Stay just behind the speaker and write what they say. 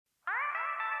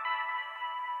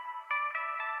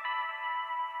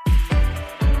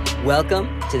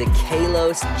Welcome to the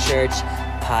Kalos Church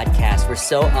podcast. We're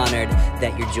so honored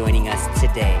that you're joining us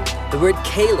today. The word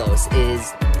kalos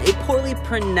is a poorly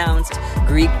pronounced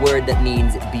Greek word that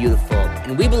means beautiful.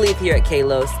 And we believe here at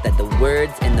Kalos that the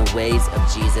words and the ways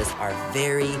of Jesus are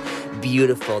very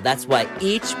beautiful. That's why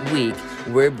each week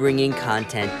we're bringing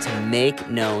content to make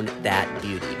known that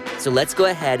beauty. So let's go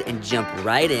ahead and jump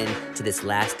right in to this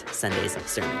last Sunday's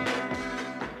sermon.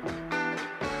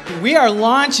 We are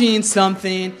launching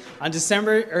something on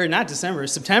September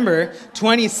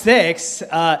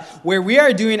 26th, where we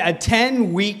are doing a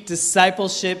 10-week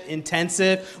discipleship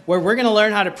intensive, where we're going to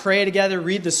learn how to pray together,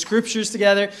 read the scriptures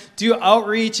together, do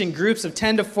outreach in groups of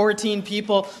 10 to 14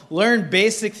 people, learn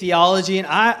basic theology, and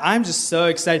I'm just so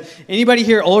excited. Anybody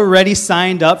here already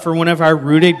signed up for one of our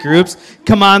Rooted groups?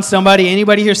 Come on, somebody.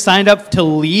 Anybody here signed up to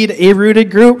lead a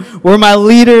Rooted group? Where my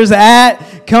leaders at?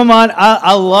 Come on.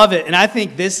 I love it, and I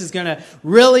think this is going to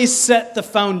really set the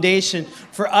foundation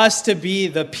for us to be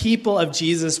the people of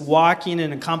Jesus, walking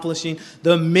and accomplishing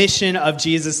the mission of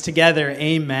Jesus together.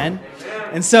 Amen.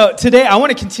 And so today I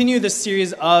want to continue the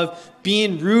series of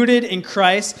being rooted in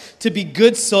Christ, to be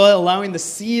good soil, allowing the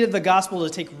seed of the gospel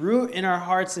to take root in our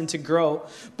hearts and to grow.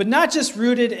 But not just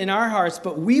rooted in our hearts,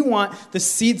 but we want the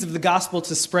seeds of the gospel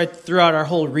to spread throughout our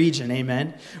whole region,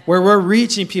 amen? Where we're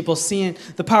reaching people, seeing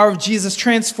the power of Jesus,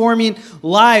 transforming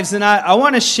lives. And I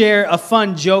want to share a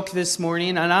fun joke this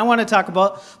morning, and I want to talk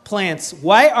about plants.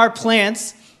 Why are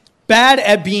plants bad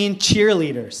at being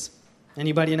cheerleaders?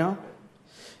 Anybody know?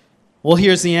 Well,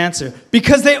 here's the answer.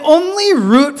 Because they only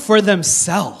root for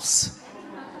themselves.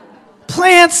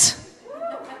 Plants.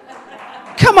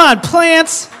 Come on,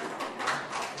 plants.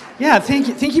 Yeah, thank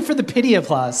you. Thank you for the pity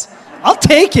applause. I'll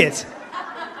take it.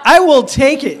 I will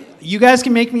take it. You guys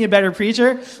can make me a better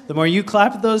preacher. The more you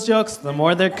clap at those jokes, the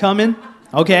more they're coming.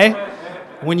 Okay?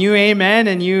 When you amen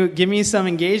and you give me some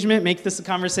engagement, make this a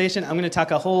conversation, I'm going to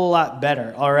talk a whole lot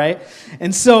better, all right?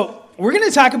 And so we're going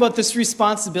to talk about this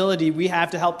responsibility we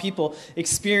have to help people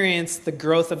experience the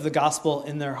growth of the gospel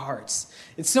in their hearts.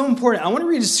 It's so important. I want to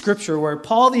read a scripture where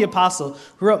Paul the Apostle,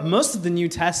 who wrote most of the New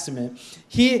Testament,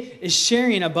 he is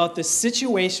sharing about this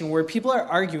situation where people are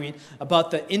arguing about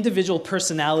the individual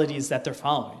personalities that they're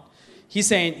following. He's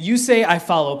saying, you say, I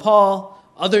follow Paul.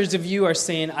 Others of you are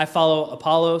saying, I follow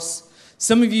Apollos.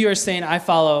 Some of you are saying, I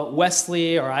follow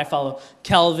Wesley, or I follow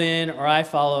Calvin, or I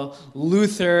follow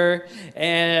Luther,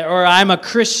 or I'm a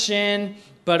Christian,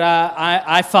 but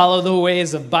I follow the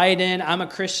ways of Biden. I'm a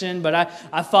Christian, but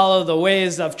I follow the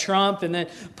ways of Trump. And then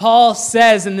Paul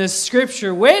says in this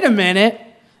scripture, wait a minute,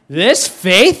 this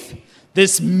faith,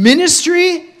 this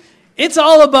ministry, it's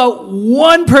all about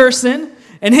one person,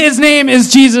 and his name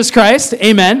is Jesus Christ,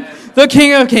 amen, the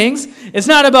King of Kings. It's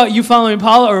not about you following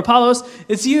Paul or Apollos.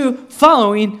 It's you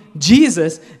following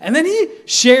Jesus. And then he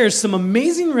shares some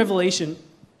amazing revelation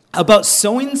about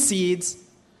sowing seeds,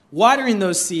 watering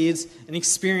those seeds, and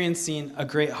experiencing a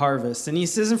great harvest. And he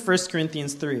says in 1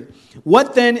 Corinthians 3,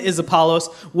 what then is Apollos?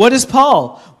 What is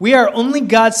Paul? We are only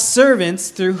God's servants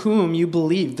through whom you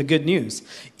believe the good news.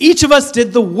 Each of us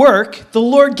did the work the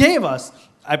Lord gave us.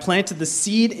 I planted the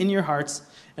seed in your hearts,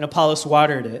 and Apollos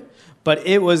watered it. But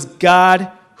it was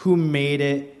God who made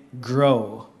it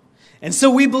grow. And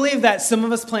so we believe that some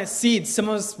of us plant seeds, some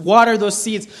of us water those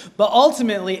seeds, but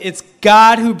ultimately it's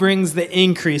God who brings the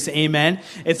increase, amen?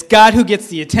 It's God who gets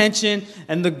the attention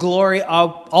and the glory.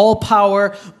 All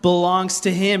power belongs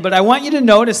to him. But I want you to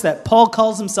notice that Paul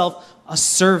calls himself a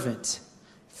servant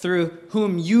through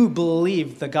whom you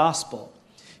believe the gospel.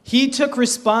 He took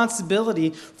responsibility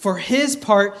for his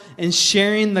part in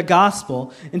sharing the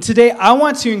gospel. And today I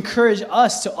want to encourage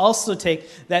us to also take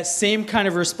that same kind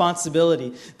of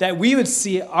responsibility, that we would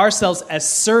see ourselves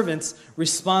as servants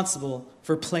responsible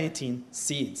for planting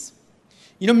seeds.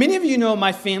 You know, many of you know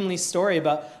my family's story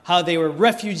about how they were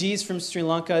refugees from Sri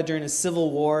Lanka during a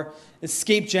civil war,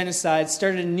 escaped genocide,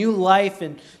 started a new life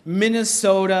in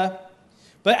Minnesota.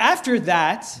 But after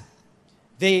that,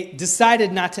 they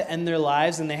decided not to end their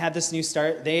lives, and they had this new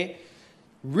start. They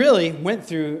really went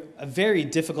through a very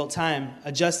difficult time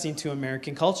adjusting to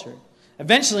American culture.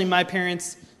 Eventually, my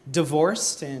parents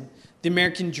divorced, and the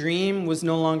American dream was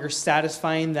no longer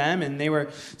satisfying them, and they were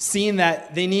seeing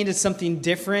that they needed something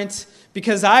different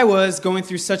because I was going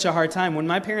through such a hard time. When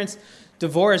my parents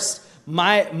divorced,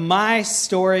 my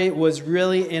story was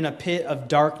really in a pit of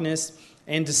darkness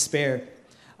and despair.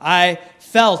 I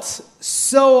felt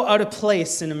so out of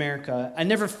place in America. I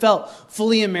never felt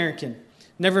fully American,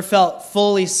 never felt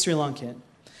fully Sri Lankan.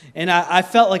 And I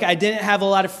felt like I didn't have a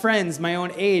lot of friends my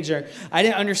own age, or I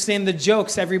didn't understand the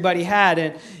jokes everybody had.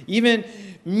 And even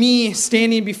me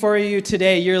standing before you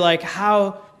today, you're like,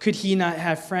 how could he not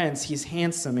have friends? He's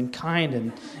handsome and kind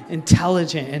and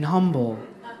intelligent and humble.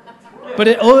 But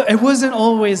it wasn't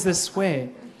always this way.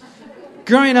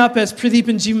 Growing up as Pradeep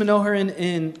and Jeev Manohar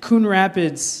in Coon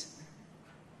Rapids,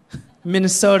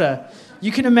 Minnesota,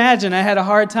 you can imagine I had a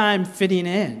hard time fitting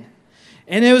in.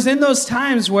 And it was in those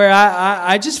times where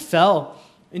I just fell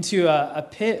into a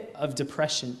pit of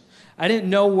depression. I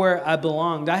didn't know where I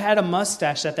belonged. I had a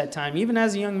mustache at that time, even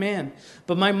as a young man.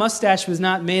 But my mustache was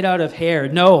not made out of hair.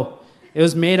 No, it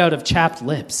was made out of chapped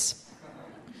lips.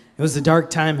 It was a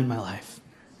dark time in my life.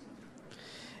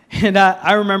 And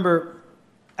I remember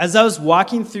as I was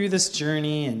walking through this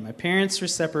journey and my parents were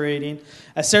separating,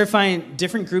 I started finding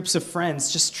different groups of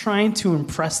friends, just trying to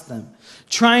impress them,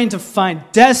 trying to find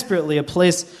desperately a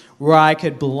place where I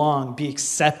could belong, be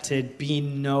accepted, be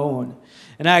known.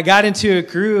 And I got into a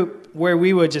group where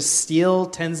we would just steal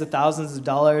tens of thousands of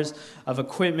dollars of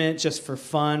equipment just for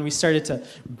fun. We started to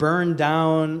burn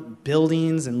down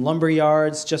buildings and lumber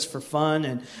yards just for fun.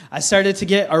 And I started to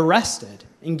get arrested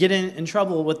and get in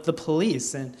trouble with the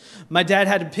police. And my dad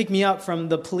had to pick me up from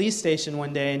the police station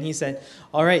one day, and he said,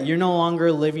 all right, you're no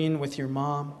longer living with your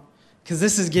mom, because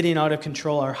this is getting out of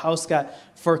control. Our house got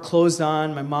foreclosed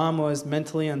on. My mom was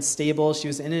mentally unstable. She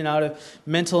was in and out of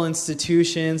mental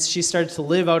institutions. She started to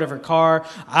live out of her car.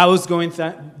 I was going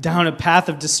down a path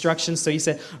of destruction. So he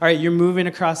said, all right, you're moving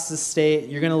across the state.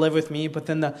 You're going to live with me. But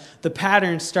then the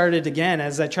pattern started again.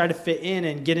 As I tried to fit in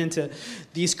and get into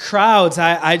these crowds,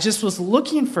 I just was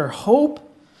looking for hope,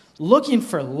 looking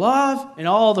for love in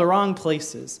all the wrong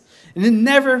places. And it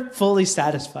never fully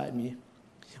satisfied me.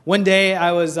 One day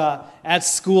I was at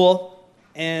school,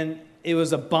 and it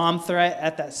was a bomb threat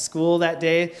at that school that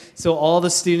day. So all the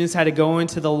students had to go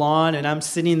into the lawn, and I'm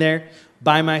sitting there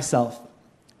by myself.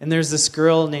 And there's this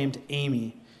girl named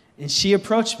Amy, and she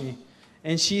approached me,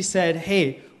 and she said,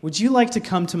 hey, would you like to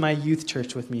come to my youth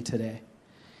church with me today?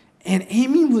 And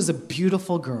Amy was a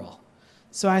beautiful girl.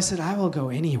 So I said, I will go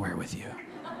anywhere with you.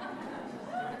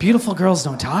 Beautiful girls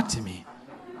don't talk to me.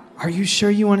 Are you sure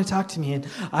you want to talk to me? And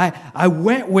I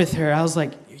went with her. I was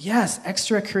like, yes,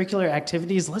 extracurricular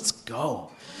activities, let's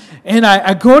go. And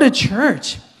I go to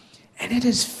church, and it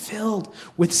is filled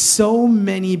with so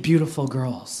many beautiful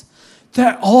girls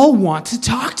that all want to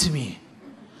talk to me.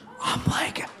 I'm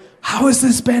like, how has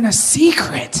this been a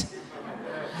secret?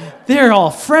 They're all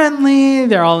friendly.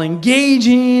 They're all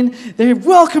engaging. They're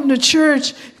welcome to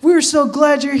church. We're so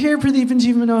glad you're here, Pradeep and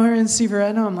Jeev Manohar and Seaver.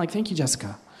 I know. I'm like, thank you,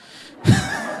 Jessica.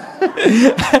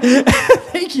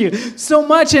 Thank you so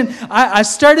much. And I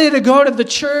started to go to the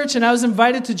church, and I was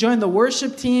invited to join the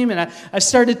worship team, and I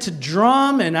started to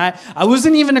drum, and I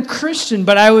wasn't even a Christian,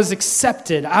 but I was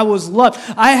accepted. I was loved.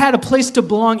 I had a place to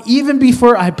belong even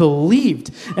before I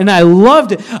believed, and I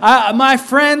loved it. My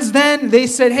friends then, they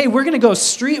said, hey, we're going to go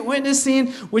street witnessing,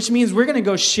 which means we're going to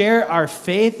go share our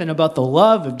faith and about the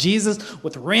love of Jesus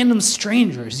with random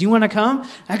strangers. You want to come?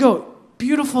 I go,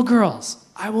 beautiful girls.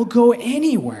 I will go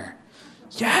anywhere.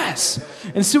 Yes.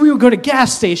 And so we would go to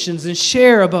gas stations and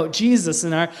share about Jesus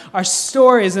and our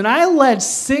stories. And I led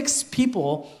 6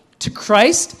 people to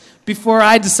Christ before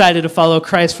I decided to follow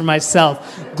Christ for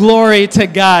myself. Glory to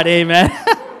God. Amen.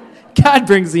 God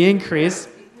brings the increase.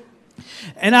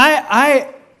 And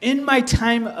I, in my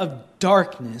time of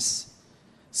darkness,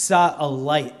 saw a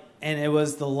light. And it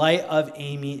was the light of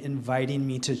Amy inviting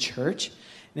me to church.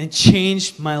 And it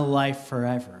changed my life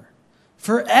forever.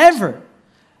 Forever.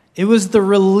 It was the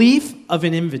relief of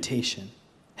an invitation.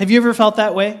 Have you ever felt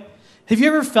that way? Have you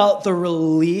ever felt the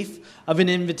relief of an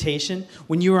invitation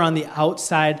when you were on the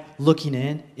outside looking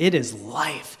in? It is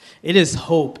life. It is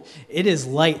hope. It is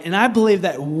light. And I believe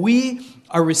that we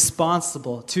are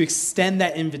responsible to extend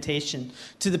that invitation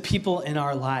to the people in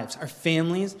our lives, our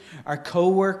families, our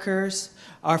coworkers,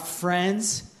 our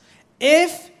friends.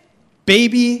 If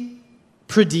baby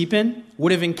Pradeepan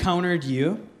would have encountered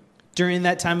you during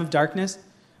that time of darkness,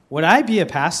 would I be a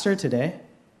pastor today?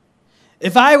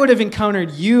 If I would have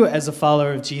encountered you as a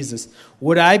follower of Jesus,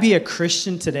 would I be a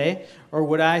Christian today, or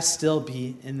would I still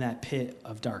be in that pit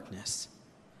of darkness?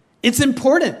 It's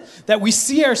important that we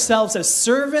see ourselves as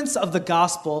servants of the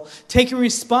gospel, taking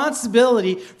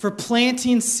responsibility for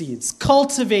planting seeds,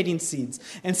 cultivating seeds,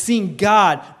 and seeing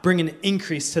God bring an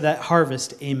increase to that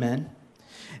harvest. Amen.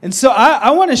 And so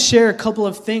I want to share a couple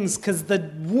of things, because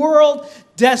the world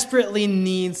desperately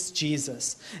needs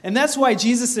Jesus. And that's why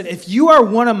Jesus said, if you are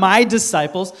one of my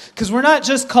disciples, because we're not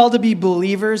just called to be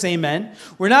believers, amen.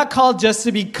 We're not called just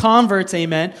to be converts,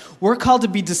 amen. We're called to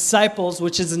be disciples,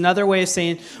 which is another way of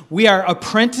saying we are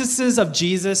apprentices of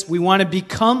Jesus. We want to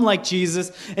become like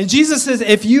Jesus. And Jesus says,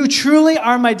 if you truly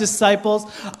are my disciples,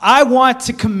 I want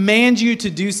to command you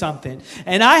to do something.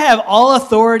 And I have all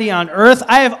authority on earth.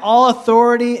 I have all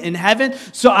authority in heaven,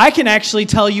 so I can actually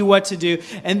tell you what to do.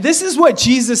 And this is what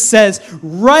Jesus says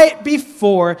right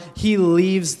before he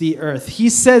leaves the earth. He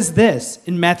says this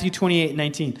in Matthew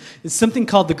 28:19. It's something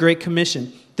called the Great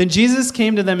Commission. Then Jesus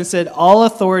came to them and said, all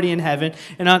authority in heaven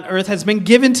and on earth has been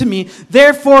given to me.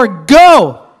 Therefore,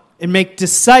 go and make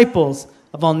disciples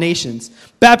of all nations,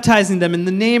 baptizing them in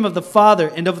the name of the Father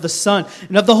and of the Son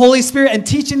and of the Holy Spirit, and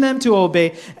teaching them to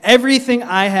obey everything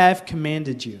I have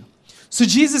commanded you. So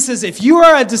Jesus says, if you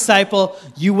are a disciple,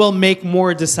 you will make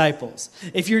more disciples.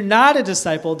 If you're not a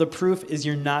disciple, the proof is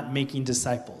you're not making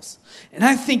disciples. And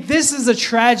I think this is a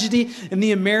tragedy in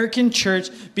the American church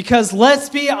because, let's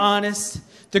be honest,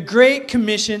 the Great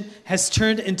Commission has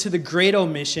turned into the Great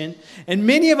Omission, and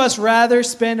many of us rather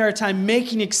spend our time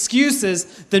making excuses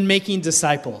than making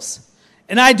disciples.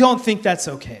 And I don't think that's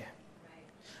okay.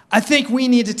 I think we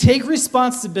need to take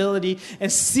responsibility and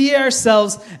see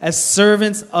ourselves as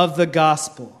servants of the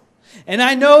gospel. And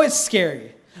I know it's scary.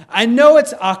 I know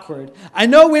it's awkward. I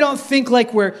know we don't think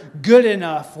like we're good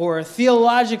enough or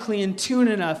theologically in tune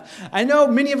enough. I know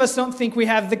many of us don't think we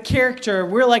have the character.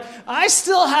 We're like, I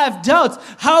still have doubts.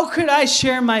 How could I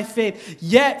share my faith?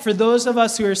 Yet, for those of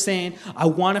us who are saying, I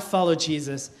want to follow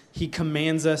Jesus, he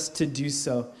commands us to do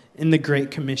so in the Great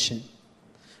Commission.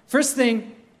 First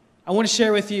thing I want to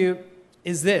share with you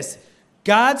is this.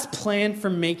 God's plan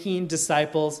for making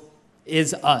disciples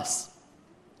is us.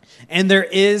 And there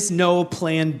is no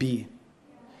plan B.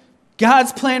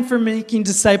 God's plan for making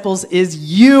disciples is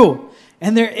you.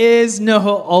 And there is no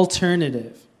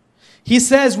alternative. He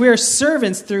says we are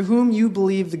servants through whom you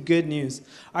believe the good news.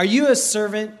 Are you a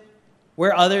servant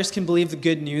where others can believe the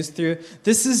good news through?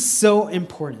 This is so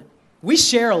important. We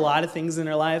share a lot of things in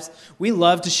our lives. We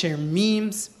love to share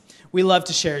memes. We love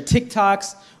to share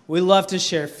TikToks. We love to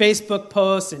share Facebook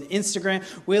posts and Instagram.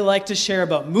 We like to share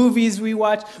about movies we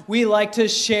watch. We like to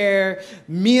share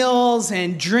meals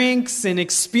and drinks and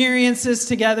experiences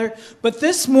together. But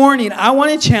this morning, I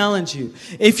want to challenge you.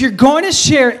 If you're going to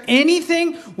share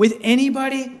anything with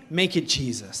anybody, make it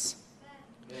Jesus.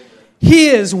 He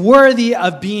is worthy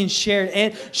of being shared.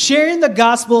 And sharing the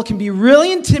gospel can be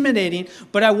really intimidating,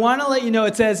 but I want to let you know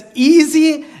it's as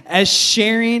easy as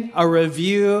sharing a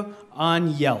review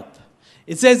on Yelp.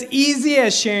 It's as easy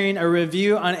as sharing a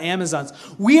review on Amazon.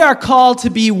 We are called to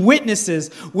be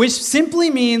witnesses, which simply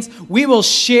means we will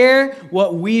share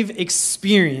what we've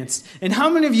experienced. And how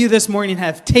many of you this morning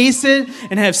have tasted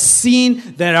and have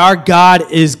seen that our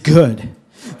God is good?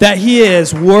 That he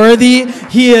is worthy,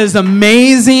 he is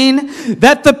amazing,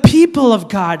 that the people of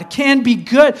God can be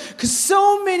good. Because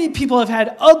so many people have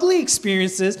had ugly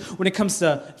experiences when it comes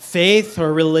to faith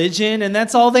or religion, and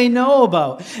that's all they know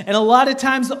about. And a lot of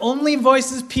times the only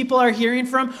voices people are hearing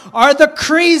from are the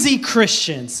crazy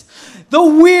Christians, the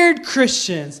weird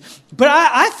Christians. But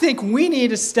I think we need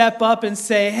to step up and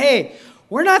say, hey,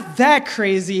 we're not that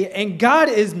crazy, and God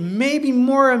is maybe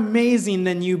more amazing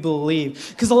than you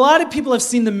believe. Because a lot of people have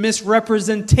seen the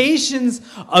misrepresentations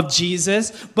of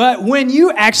Jesus, but when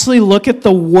you actually look at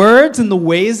the words and the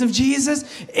ways of Jesus,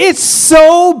 it's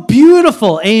so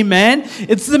beautiful, amen?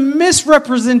 It's the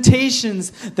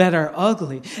misrepresentations that are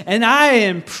ugly. And I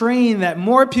am praying that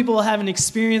more people will have an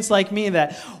experience like me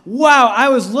that, wow, I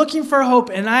was looking for hope,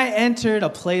 and I entered a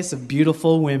place of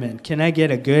beautiful women. Can I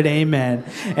get a good amen?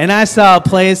 And I saw a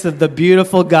place of the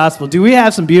beautiful gospel. Do we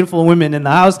have some beautiful women in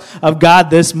the house of God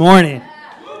this morning?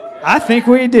 I think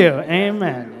we do.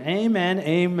 Amen. Amen.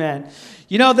 Amen.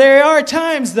 You know, there are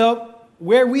times, though,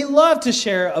 where we love to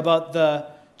share about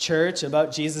the church,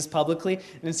 about Jesus publicly,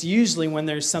 and it's usually when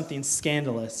there's something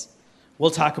scandalous. We'll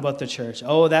talk about the church.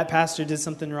 Oh, that pastor did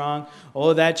something wrong.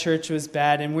 Oh, that church was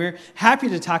bad. And we're happy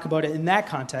to talk about it in that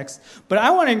context. But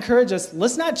I want to encourage us,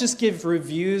 let's not just give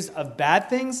reviews of bad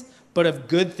things, but of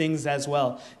good things as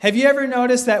well. Have you ever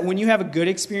noticed that when you have a good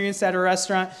experience at a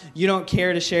restaurant, you don't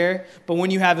care to share, but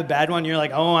when you have a bad one, you're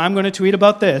like, oh, I'm going to tweet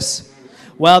about this.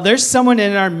 Well, there's someone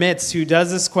in our midst who does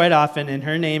this quite often, and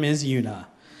her name is Una.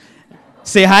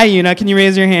 Say hi, Una. Can you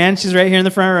raise your hand? She's right here in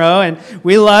the front row, and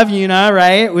we love Una,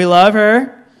 right? We love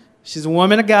her. She's a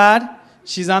woman of God.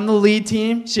 She's on the lead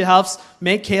team. She helps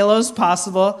make Kalos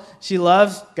possible. She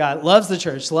loves God, loves the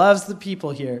church, loves the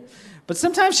people here. But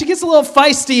sometimes she gets a little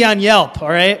feisty on Yelp, all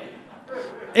right?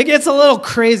 it gets a little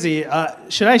crazy.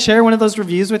 Should I share one of those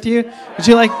reviews with you? Would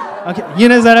you like? Okay,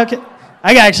 Una, is that okay?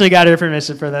 I actually got her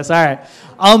permission for this. All right.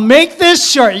 I'll make this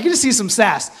short. You're going to see some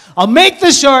sass. I'll make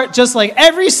this short just like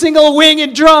every single wing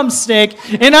and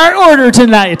drumstick in our order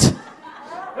tonight.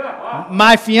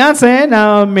 My fiance,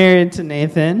 now I'm married to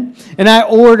Nathan, and I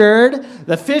ordered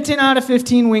the 15 out of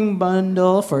 15 wing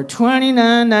bundle for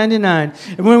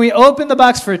 $29.99. And when we opened the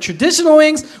box for traditional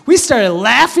wings, we started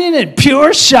laughing in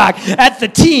pure shock at the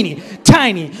teeny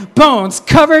tiny bones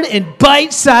covered in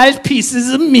bite-sized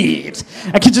pieces of meat.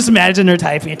 I could just imagine her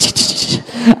typing.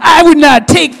 I would not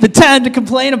take the time to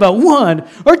complain about one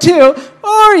or two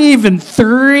or even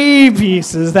three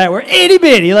pieces that were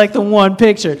itty-bitty like the one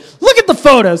picture. Look at the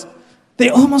photos. They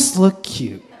almost look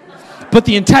cute. But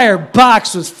the entire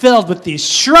box was filled with these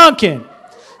shrunken,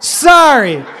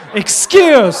 sorry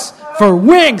excuse for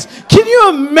wings. Can you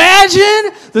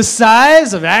imagine the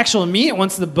size of actual meat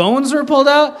once the bones were pulled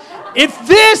out? If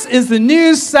this is the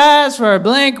new size for our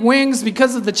blank wings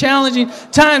because of the challenging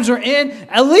times we're in,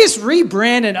 at least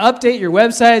rebrand and update your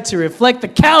website to reflect the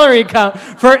calorie count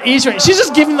for each wing. She's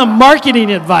just giving them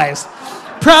marketing advice.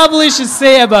 Probably should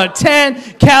say about 10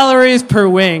 calories per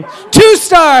wing. 2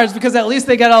 stars, because at least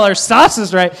they got all our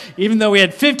sauces right, even though we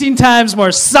had 15 times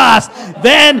more sauce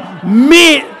than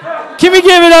meat. Can we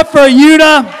give it up for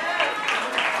Una?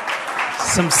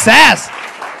 Some sass.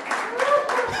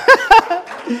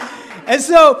 And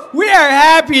so we are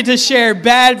happy to share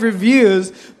bad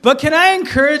reviews, but can I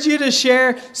encourage you to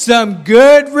share some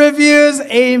good reviews?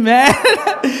 Amen.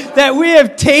 That we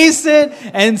have tasted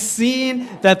and seen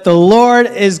that the Lord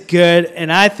is good,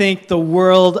 and I think the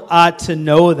world ought to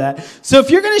know that. So if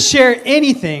you're going to share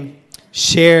anything,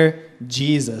 share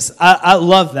Jesus. I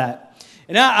love that.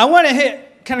 And I want to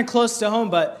hit kind of close to home,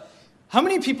 but how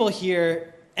many people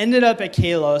here ended up at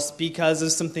Kalos because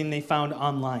of something they found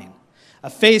online? A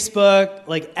Facebook,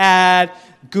 like ad,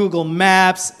 Google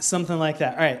Maps, something like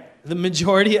that. All right, the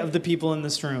majority of the people in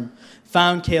this room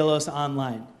found Kalos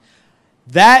online.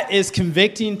 That is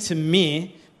convicting to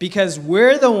me because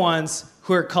we're the ones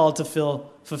who are called to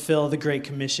fulfill the Great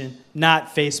Commission,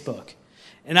 not Facebook.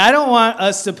 And I don't want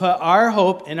us to put our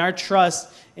hope and our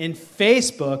trust in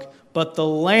Facebook, but the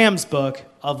Lamb's book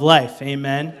of life.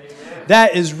 Amen? Amen.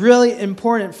 That is really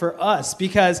important for us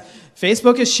because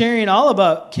Facebook is sharing all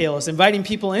about Kalos, inviting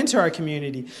people into our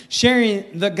community,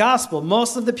 sharing the gospel.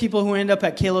 Most of the people who end up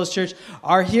at Kalos Church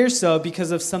are here so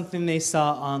because of something they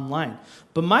saw online.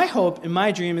 But my hope and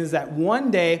my dream is that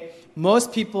one day,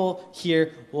 most people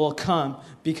here will come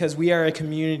because we are a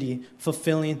community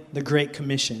fulfilling the Great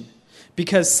Commission.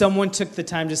 Because someone took the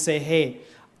time to say, hey,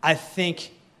 I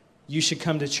think you should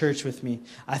come to church with me.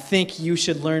 I think you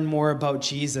should learn more about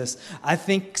Jesus. I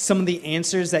think some of the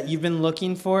answers that you've been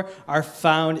looking for are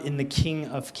found in the King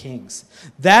of Kings.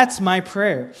 That's my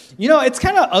prayer. You know, it's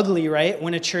kind of ugly, right,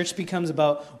 when a church becomes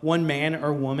about one man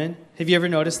or woman. Have you ever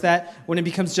noticed that? When it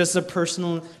becomes just a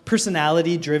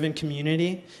personality-driven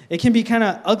community, it can be kind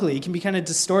of ugly. It can be kind of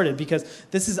distorted because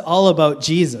this is all about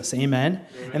Jesus. Amen?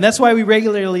 And that's why we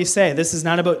regularly say this is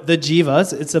not about the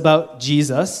Jivas. It's about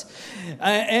Jesus.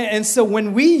 And so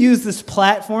when we use this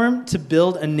platform to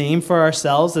build a name for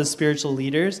ourselves as spiritual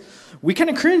leaders, we kind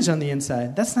of cringe on the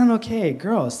inside. That's not okay.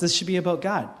 Girls, this should be about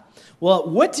God. Well,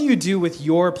 what do you do with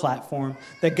your platform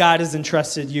that God has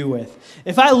entrusted you with?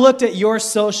 If I looked at your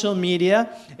social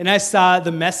media and I saw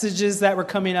the messages that were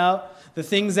coming out, the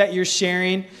things that you're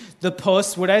sharing, the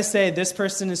posts, would I say this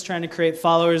person is trying to create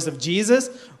followers of Jesus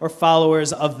or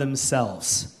followers of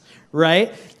themselves?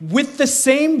 Right? With the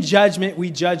same judgment we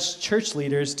judge church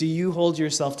leaders, do you hold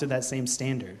yourself to that same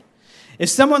standard? If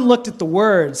someone looked at the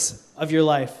words of your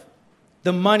life,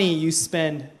 the money you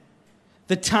spend,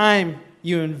 the time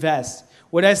you invest,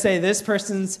 would I say this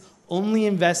person's only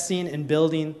investing in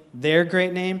building their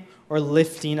great name or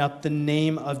lifting up the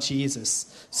name of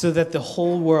Jesus so that the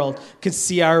whole world could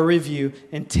see our review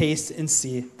and taste and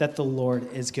see that the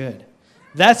Lord is good?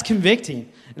 That's convicting.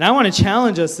 And I want to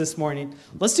challenge us this morning.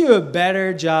 Let's do a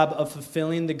better job of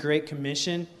fulfilling the Great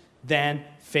Commission than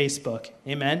Facebook.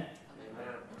 Amen?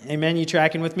 Amen. You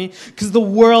tracking with me? Because the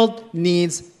world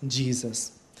needs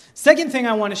Jesus. Second thing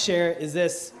I want to share is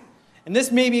this. And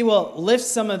this maybe will lift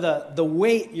some of the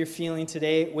weight you're feeling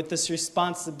today with this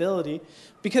responsibility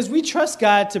because we trust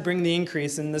God to bring the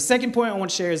increase. And the second point I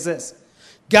want to share is this.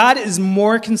 God is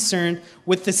more concerned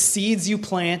with the seeds you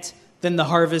plant than the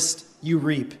harvest you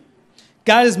reap.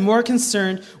 God is more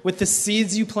concerned with the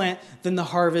seeds you plant than the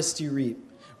harvest you reap.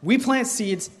 We plant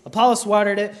seeds, Apollos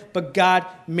watered it, but God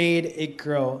made it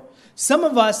grow. Some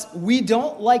of us, we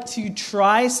don't like to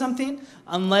try something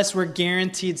unless we're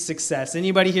guaranteed success.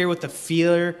 Anybody here with the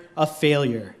fear of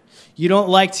failure? You don't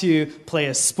like to play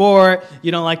a sport.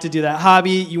 You don't like to do that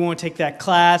hobby. You won't take that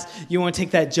class. You won't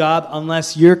take that job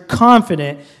unless you're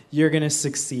confident you're going to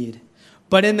succeed.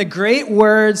 But in the great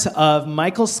words of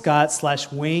Michael Scott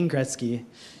 / Wayne Gretzky,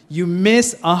 you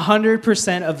miss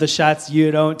 100% of the shots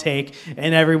you don't take,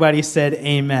 and everybody said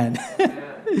amen.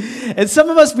 And some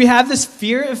of us, we have this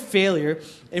fear of failure,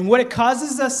 and what it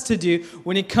causes us to do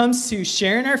when it comes to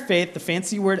sharing our faith, the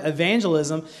fancy word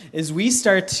evangelism, is we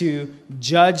start to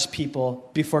judge people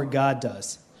before God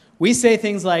does. We say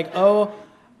things like, oh,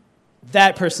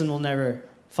 that person will never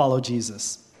follow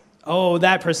Jesus. Oh,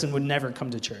 that person would never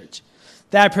come to church.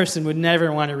 That person would never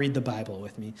want to read the Bible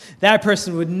with me. That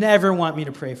person would never want me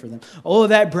to pray for them. Oh,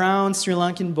 that brown Sri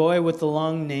Lankan boy with the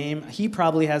long name, he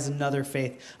probably has another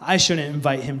faith. I shouldn't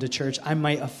invite him to church. I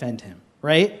might offend him,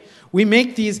 right? We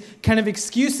make these kind of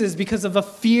excuses because of a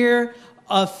fear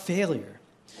of failure.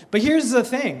 But here's the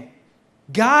thing.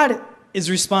 God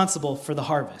is responsible for the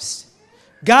harvest.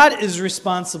 God is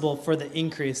responsible for the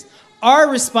increase.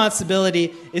 Our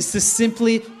responsibility is to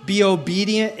simply be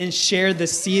obedient and share the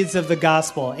seeds of the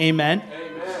gospel. Amen?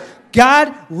 Amen.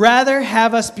 God rather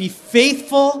have us be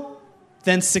faithful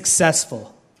than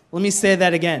successful. Let me say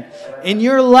that again. In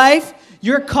your life,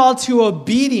 you're called to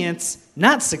obedience,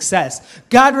 not success.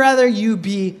 God rather you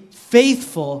be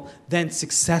faithful than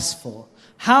successful.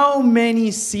 How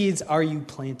many seeds are you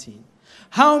planting?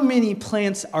 How many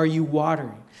plants are you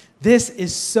watering? This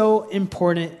is so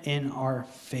important in our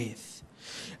faith.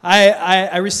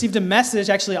 I received a message,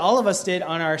 actually all of us did,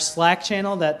 on our Slack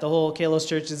channel that the whole Kalos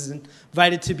Church is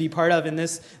invited to be part of. And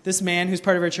this man who's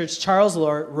part of our church, Charles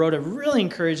Lohr, wrote a really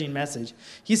encouraging message.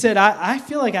 He said, I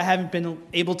feel like I haven't been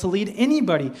able to lead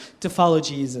anybody to follow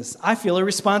Jesus. I feel a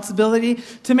responsibility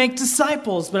to make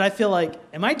disciples, but I feel like,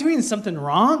 am I doing something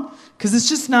wrong? Because it's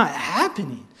just not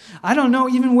happening. I don't know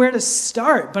even where to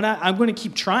start, but I'm going to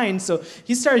keep trying. So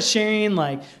he started sharing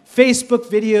like Facebook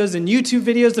videos and YouTube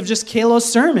videos of just Kalos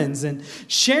sermons and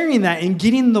sharing that and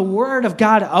getting the word of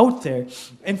God out there.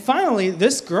 And finally,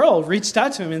 this girl reached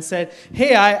out to him and said,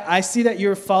 hey, I see that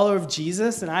you're a follower of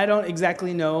Jesus, and I don't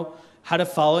exactly know how to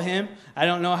follow him. I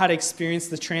don't know how to experience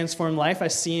the transformed life I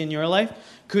see in your life.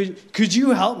 Could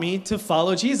you help me to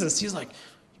follow Jesus? He's like,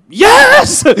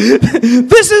 yes,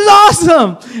 this is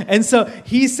awesome. And so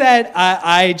he said,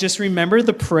 I just remembered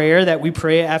the prayer that we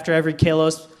pray after every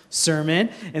Kalos sermon.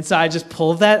 And so I just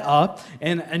pulled that up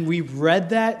and we read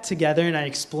that together and I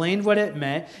explained what it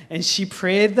meant. And she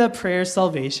prayed the prayer of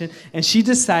salvation and she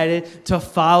decided to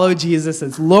follow Jesus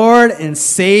as Lord and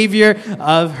Savior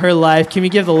of her life. Can we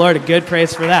give the Lord a good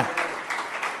praise for that?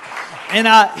 And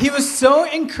he was so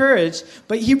encouraged,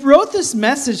 but he wrote this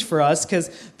message for us because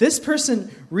this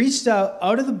person reached out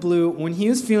of the blue when he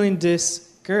was feeling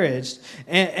discouraged.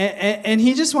 And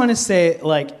he just wanted to say,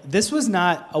 like, this was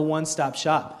not a one-stop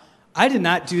shop. I did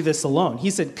not do this alone. He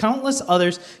said countless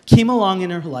others came along in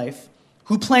her life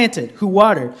who planted, who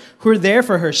watered, who were there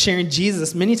for her, sharing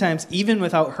Jesus many times, even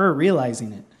without her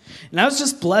realizing it. And I was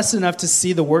just blessed enough to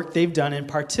see the work they've done and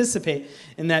participate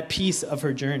in that piece of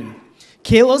her journey.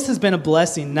 Kalos has been a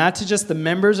blessing, not to just the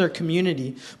members or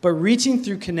community, but reaching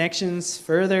through connections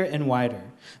further and wider.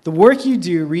 The work you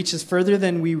do reaches further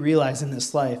than we realize in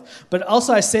this life. But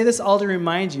also, I say this all to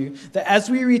remind you that as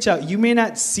we reach out, you may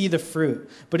not see the fruit.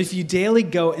 But if you daily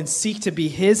go and seek to be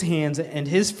his hands and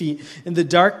his feet in the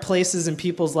dark places in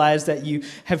people's lives that you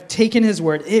have taken his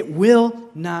word, it will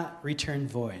not return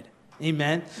void.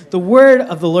 Amen. The word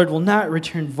of the Lord will not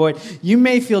return void. You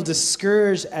may feel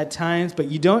discouraged at times, but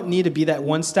you don't need to be that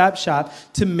one-stop shop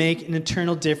to make an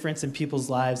eternal difference in people's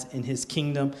lives in his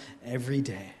kingdom every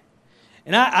day.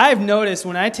 And I've noticed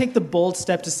when I take the bold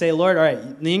step to say, Lord, all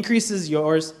right, the increase is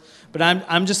yours, but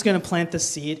I'm just going to plant the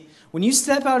seed. When you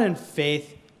step out in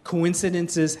faith,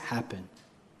 coincidences happen.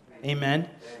 Amen.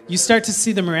 You start to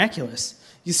see the miraculous.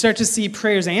 You start to see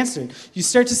prayers answered. You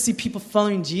start to see people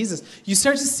following Jesus. You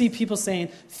start to see people saying,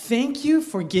 thank you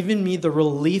for giving me the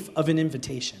relief of an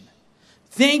invitation.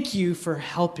 Thank you for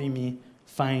helping me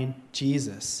find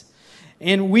Jesus.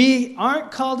 And we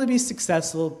aren't called to be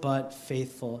successful, but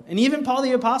faithful. And even Paul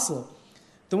the Apostle,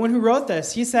 the one who wrote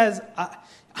this, he says,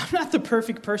 I'm not the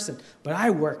perfect person, but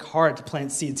I work hard to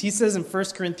plant seeds. He says in 1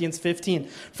 Corinthians 15,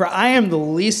 for I am the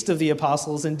least of the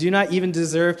apostles and do not even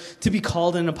deserve to be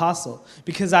called an apostle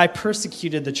because I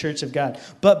persecuted the church of God.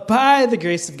 But by the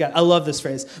grace of God, I love this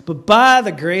phrase, but by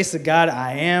the grace of God,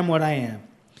 I am what I am.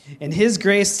 And his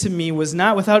grace to me was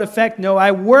not without effect. No,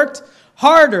 I worked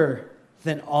harder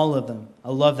than all of them. I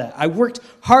love that. I worked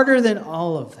harder than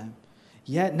all of them.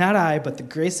 Yet not I, but the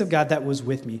grace of God that was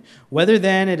with me. Whether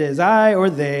then it is I or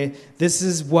they, this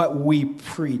is what we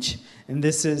preach, and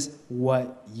this is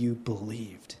what you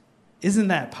believed. Isn't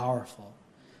that powerful?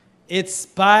 It's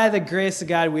by the grace of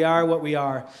God we are what we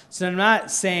are. So I'm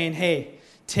not saying, hey,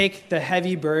 take the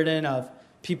heavy burden of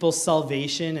people's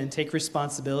salvation and take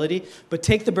responsibility, but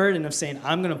take the burden of saying,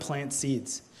 I'm going to plant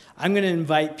seeds. I'm going to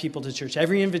invite people to church.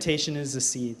 Every invitation is a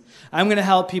seed. I'm going to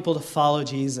help people to follow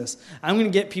Jesus. I'm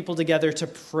going to get people together to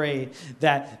pray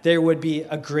that there would be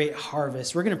a great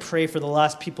harvest. We're going to pray for the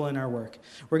lost people in our work.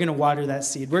 We're going to water that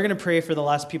seed. We're going to pray for the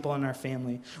lost people in our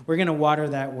family. We're going to water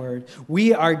that word.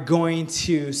 We are going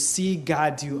to see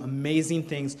God do amazing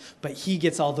things, but he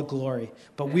gets all the glory.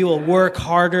 But we will work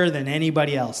harder than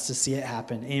anybody else to see it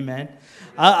happen. Amen.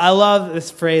 I love this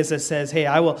phrase that says, hey,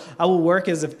 I will work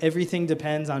as if everything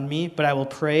depends on me, but I will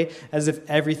pray as if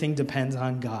everything depends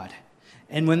on God.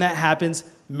 And when that happens,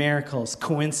 miracles,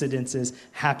 coincidences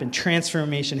happen.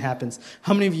 Transformation happens.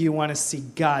 How many of you want to see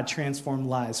God transform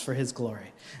lives for his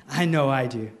glory? I know I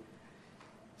do.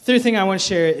 Third thing I want to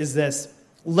share is this.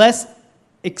 Let's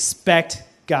expect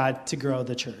God to grow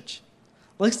the church.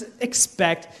 Let's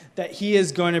expect that he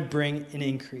is going to bring an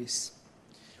increase.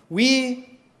 We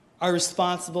are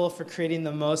responsible for creating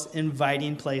the most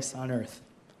inviting place on earth.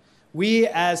 We,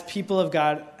 as people of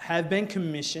God, have been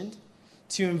commissioned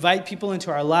to invite people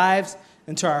into our lives,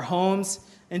 into our homes,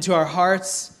 into our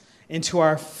hearts, into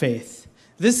our faith.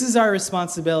 This is our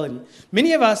responsibility.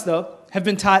 Many of us, though, have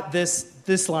been taught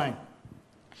this line.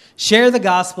 Share the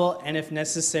gospel, and if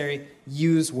necessary,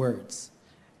 use words.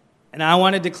 And I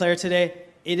want to declare today,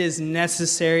 it is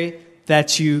necessary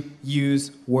that you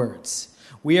use words.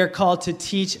 We are called to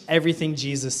teach everything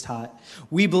Jesus taught.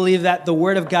 We believe that the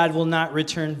word of God will not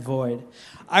return void.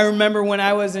 I remember when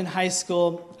I was in high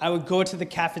school, I would go to the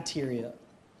cafeteria.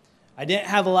 I didn't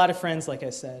have a lot of friends, like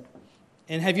I said.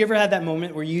 And have you ever had that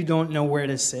moment where you don't know where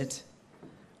to sit?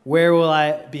 Where will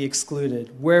I be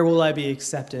excluded? Where will I be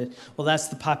accepted? Well, that's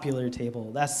the popular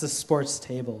table. That's the sports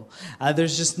table.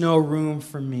 There's just no room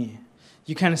for me.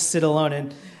 You kind of sit alone.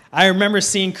 And I remember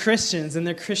seeing Christians and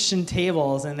their Christian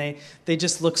tables, and they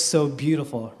just look so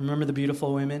beautiful. Remember the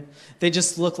beautiful women? They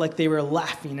just looked like they were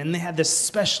laughing, and they had this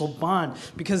special bond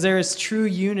because there is true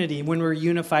unity when we're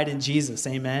unified in Jesus,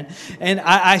 amen? And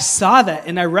I saw that,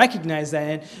 and I recognized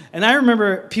that. And I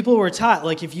remember people were taught,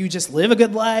 like, if you just live a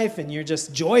good life, and you're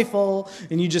just joyful,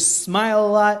 and you just smile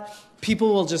a lot,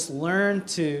 people will just learn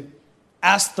to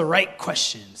ask the right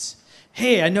questions.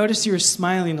 Hey, I noticed you were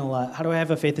smiling a lot. How do I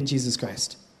have a faith in Jesus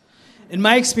Christ? In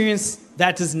my experience,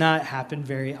 that does not happen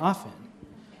very often.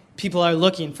 People are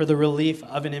looking for the relief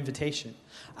of an invitation.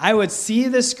 I would see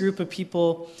this group of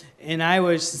people, and I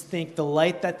would just think the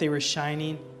light that they were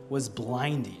shining was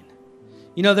blinding.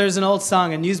 You know, there's an old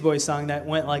song, a Newsboys song that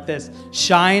went like this.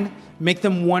 Shine, make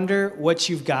them wonder what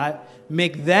you've got,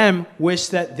 make them wish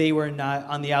that they were not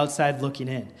on the outside looking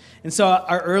in. And so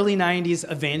our early 90s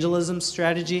evangelism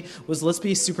strategy was let's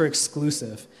be super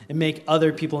exclusive and make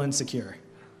other people insecure.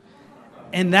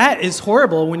 And that is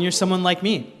horrible when you're someone like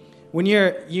me. When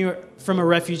you're from a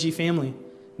refugee family,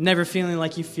 never feeling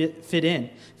like you fit in.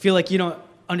 Feel like you don't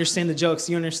understand the jokes,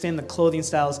 you understand the clothing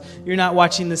styles, you're not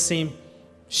watching the same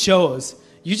shows.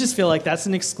 You just feel like that's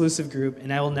an exclusive group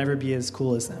and I will never be as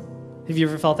cool as them. Have you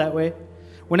ever felt that way?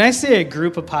 When I say a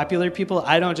group of popular people,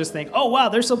 I don't just think, oh wow,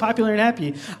 they're so popular and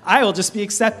happy. I will just be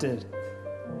accepted.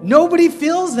 Nobody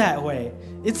feels that way.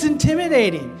 It's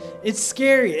intimidating. It's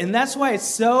scary. And that's why it's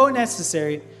so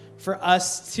necessary for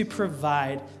us to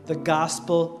provide the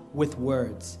gospel with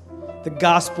words. The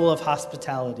gospel of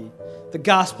hospitality. The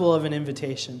gospel of an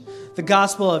invitation. The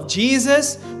gospel of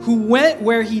Jesus who went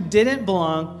where he didn't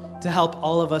belong to help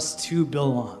all of us to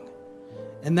belong.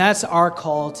 And that's our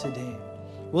call today.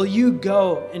 Will you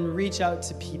go and reach out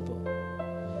to people?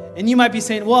 And you might be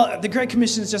saying, well, the Great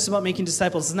Commission is just about making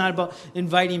disciples. It's not about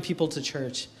inviting people to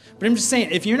church. But I'm just saying,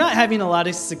 if you're not having a lot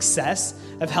of success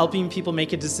of helping people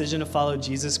make a decision to follow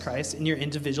Jesus Christ in your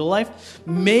individual life,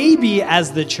 maybe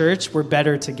as the church, we're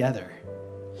better together.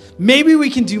 Maybe we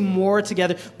can do more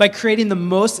together by creating the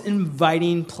most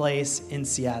inviting place in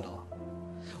Seattle.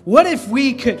 What if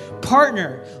we could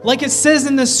partner, like it says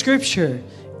in the scripture,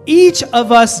 each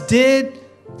of us did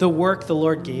the work the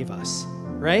Lord gave us,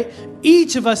 right?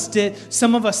 Each of us did.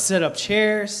 Some of us set up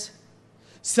chairs.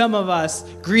 Some of us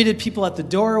greeted people at the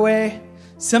doorway.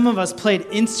 Some of us played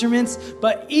instruments.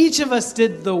 But each of us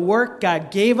did the work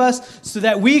God gave us so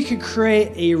that we could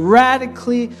create a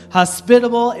radically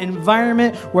hospitable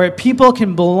environment where people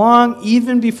can belong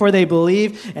even before they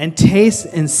believe and taste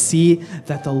and see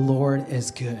that the Lord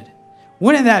is good.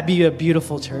 Wouldn't that be a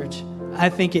beautiful church? I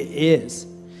think it is.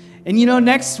 And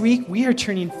next week, we are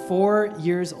turning 4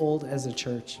 years old as a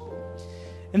church.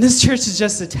 And this church is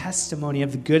just a testimony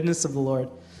of the goodness of the Lord.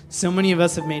 So many of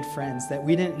us have made friends that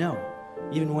we didn't know,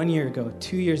 even 1 year ago,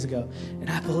 2 years ago. And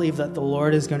I believe that the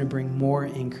Lord is going to bring more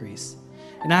increase.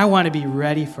 And I want to be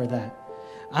ready for that.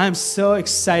 I'm so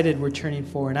excited we're turning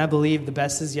 4, and I believe the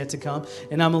best is yet to come.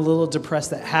 And I'm a little depressed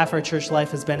that half our church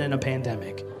life has been in a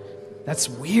pandemic. That's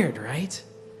weird, right?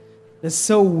 That's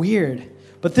so weird.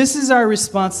 But this is our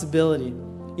responsibility.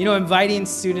 Inviting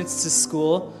students to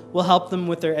school will help them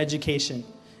with their education.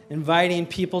 Inviting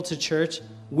people to church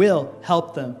will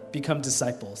help them become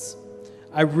disciples.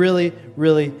 I really,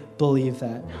 really believe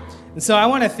that. And so I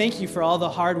want to thank you for all the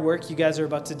hard work you guys are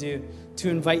about to do to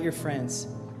invite your friends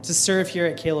to serve here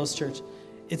at Kalos Church.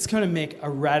 It's going to make a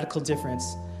radical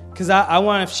difference. Because I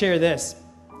want to share this.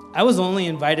 I was only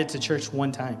invited to church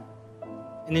one time,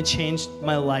 and it changed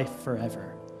my life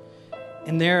forever.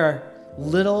 And there are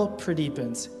little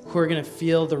Pradeepans who are going to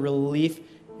feel the relief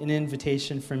and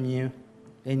invitation from you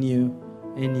and you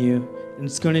and you, and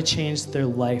it's going to change their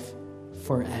life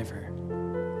forever.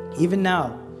 Even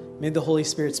now, maybe the Holy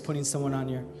Spirit's putting someone on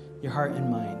your heart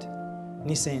and mind, and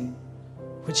he's saying,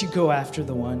 would you go after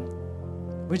the one?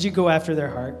 Would you go after their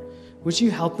heart? Would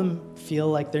you help them feel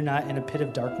like they're not in a pit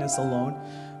of darkness alone?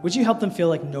 Would you help them feel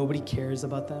like nobody cares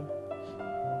about them?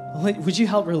 Would you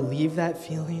help relieve that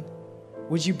feeling?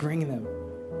 Would you bring them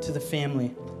to the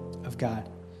family of God?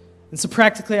 And so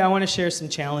practically, I want to share some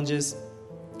challenges.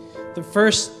 The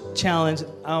first challenge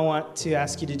I want to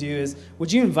ask you to do is,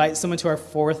 would you invite someone to our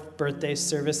 4th birthday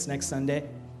service next Sunday?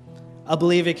 I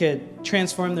believe it could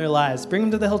transform their lives. Bring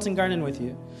them to the Hilton Garden with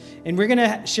you. And we're going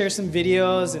to share some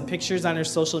videos and pictures on our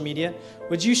social media.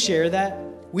 Would you share that?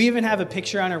 We even have a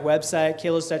picture on our website,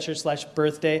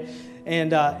 kalos.church/birthday.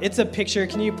 And it's a picture.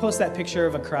 Can you post that picture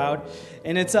of a crowd?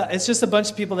 And it's just a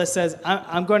bunch of people that says,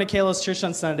 I'm going to Kalos Church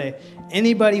on Sunday.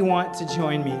 Anybody want to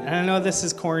join me? And I know this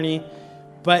is corny,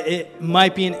 but it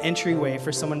might be an entryway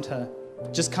for someone to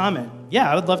just comment. Yeah,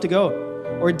 I would love to go.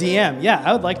 Or DM. Yeah,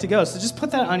 I would like to go. So just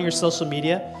put that on your social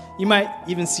media. You might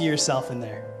even see yourself in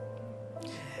there.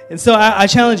 And so I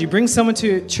challenge you, bring someone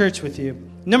to church with you.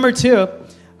 Number 2,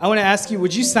 I want to ask you,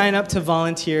 would you sign up to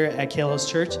volunteer at Kalos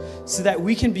Church so that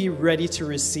we can be ready to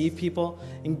receive people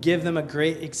and give them a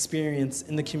great experience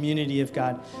in the community of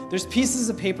God? There's pieces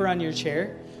of paper on your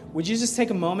chair. Would you just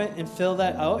take a moment and fill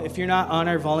that out if you're not on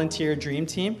our volunteer dream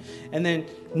team? And then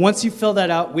once you fill that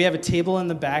out, we have a table in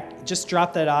the back. Just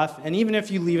drop that off. And even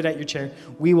if you leave it at your chair,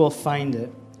 we will find it.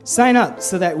 Sign up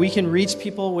so that we can reach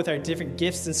people with our different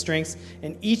gifts and strengths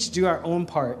and each do our own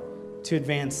part to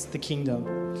advance the kingdom.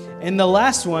 And the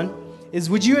last one is,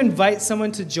 would you invite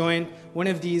someone to join one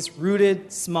of these rooted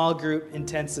small group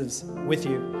intensives with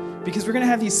you? Because we're going to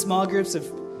have these small groups of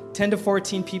 10 to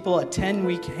 14 people, a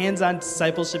 10-week hands-on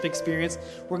discipleship experience.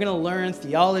 We're going to learn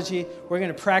theology. We're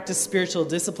going to practice spiritual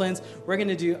disciplines. We're going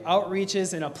to do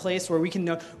outreaches in a place where we're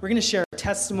going to share our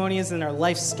testimonies and our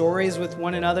life stories with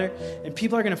one another, and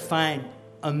people are going to find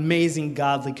amazing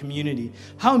godly community.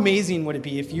 How amazing would it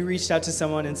be if you reached out to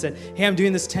someone and said, hey, I'm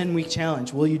doing this 10-week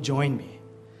challenge. Will you join me?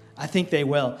 I think they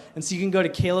will. And so you can go to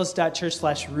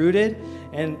kalos.church/rooted,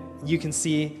 and you can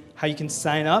see how you can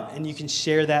sign up, and you can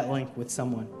share that link with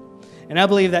someone. And I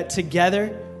believe that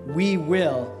together, we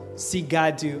will see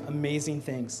God do amazing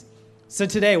things. So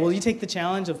today, will you take the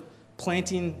challenge of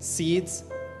planting seeds,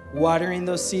 watering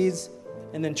those seeds,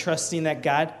 and then trusting that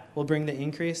God will bring the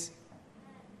increase?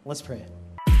 Let's pray.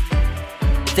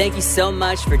 Thank you so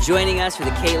much for joining us for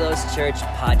the Kalos Church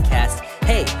podcast.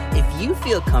 Hey, if you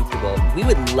feel comfortable, we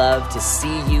would love to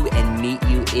see you and meet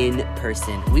you in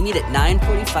person. We meet at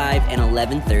 9:45 and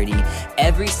 11:30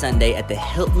 every Sunday at the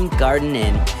Hilton Garden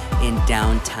Inn in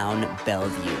downtown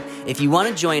Bellevue. If you want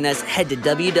to join us, head to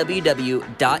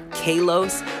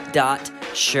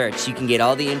www.kalos.church. You can get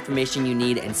all the information you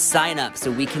need and sign up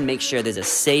so we can make sure there's a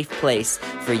safe place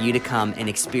for you to come and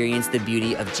experience the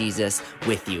beauty of Jesus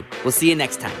with you. We'll see you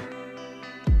next time.